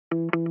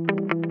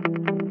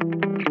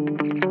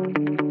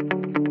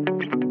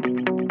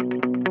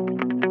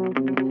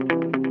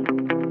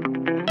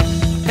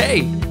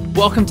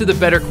welcome to the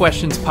Better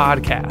Questions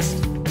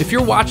podcast. If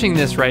you're watching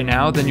this right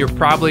now, then you're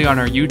probably on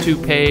our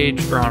YouTube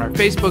page or on our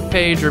Facebook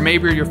page, or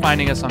maybe you're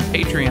finding us on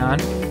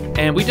Patreon,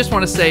 and we just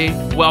want to say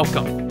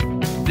welcome.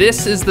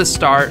 This is the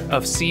start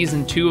of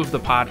Season 2 of the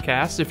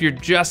podcast. If you're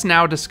just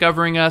now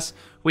discovering us,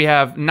 we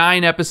have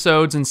 9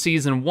 episodes in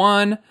Season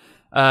 1.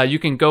 You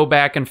can go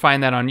back and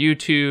find that on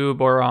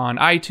YouTube or on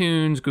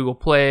iTunes, Google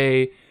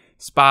Play,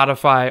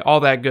 Spotify,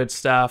 all that good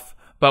stuff.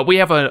 But we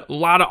have a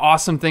lot of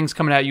awesome things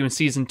coming at you in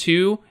Season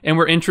 2, and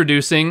we're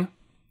introducing,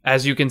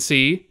 as you can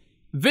see,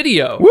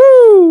 video.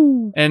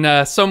 Woo!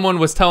 And someone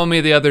was telling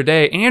me the other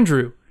day,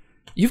 Andrew,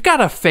 you've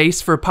got a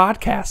face for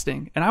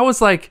podcasting. And I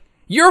was like,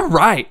 you're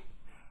right.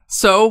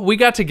 So we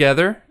got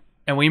together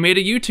and we made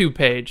a YouTube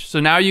page. So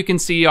now you can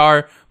see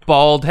our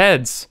bald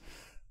heads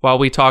while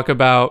we talk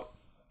about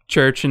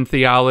church and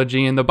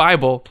theology and the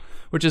Bible,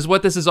 which is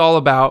what this is all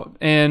about.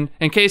 And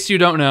in case you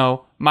don't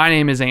know, my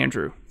name is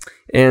Andrew.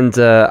 And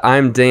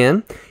I'm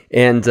Dan,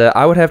 and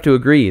I would have to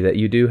agree that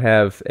you do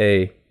have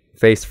a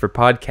face for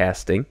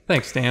podcasting.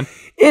 Thanks, Dan.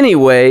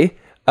 Anyway,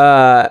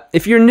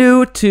 if you're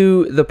new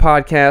to the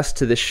podcast,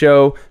 to the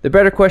show, the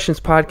Better Questions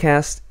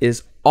podcast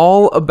is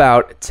all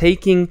about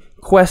taking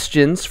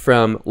questions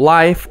from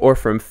life or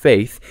from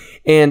faith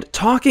and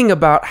talking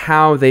about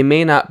how they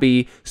may not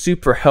be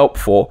super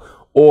helpful,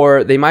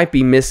 or they might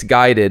be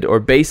misguided or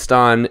based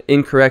on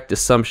incorrect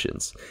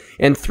assumptions.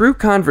 And through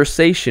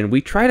conversation,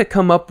 we try to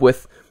come up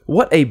with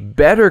what a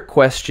better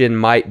question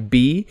might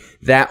be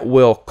that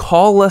will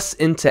call us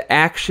into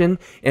action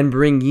and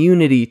bring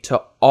unity to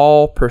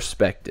all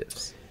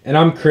perspectives. And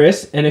I'm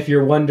Chris, and if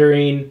you're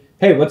wondering,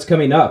 hey, what's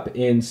coming up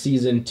in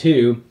Season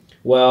 2?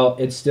 Well,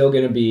 it's still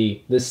going to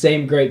be the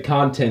same great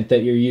content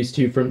that you're used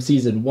to from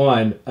Season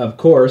 1, of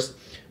course,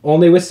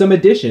 only with some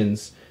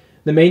additions.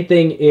 The main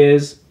thing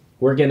is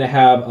we're going to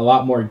have a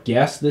lot more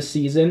guests this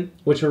season,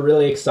 which we're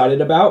really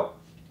excited about.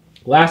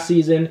 Last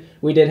season,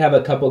 we did have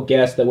a couple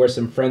guests that were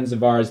some friends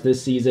of ours.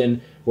 This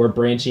season, we're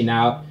branching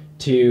out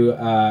to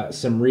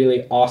some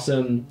really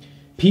awesome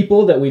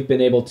people that we've been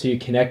able to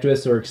connect with,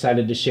 so we're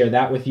excited to share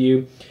that with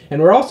you.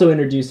 And we're also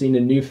introducing a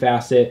new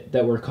facet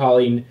that we're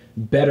calling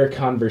Better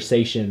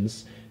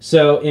Conversations.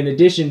 So in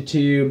addition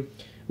to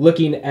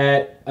looking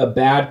at a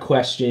bad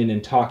question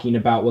and talking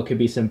about what could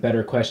be some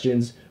better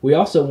questions, we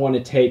also want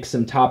to take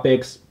some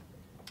topics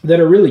that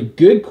are really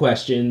good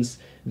questions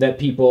that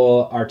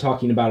people are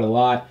talking about a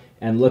lot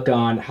and look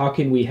on how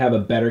can we have a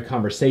better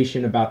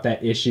conversation about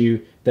that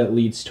issue that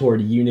leads toward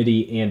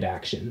unity and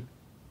action.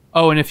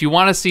 Oh, and if you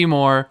want to see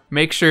more,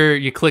 make sure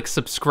you click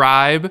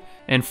subscribe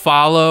and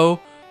follow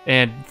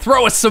and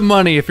throw us some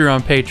money if you're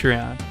on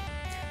Patreon.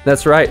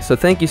 That's right. So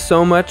thank you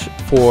so much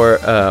for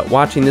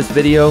watching this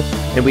video,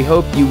 and we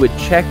hope you would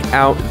check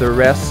out the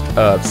rest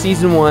of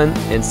Season 1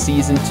 and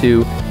Season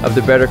 2 of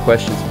the Better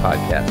Questions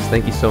podcast.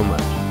 Thank you so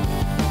much.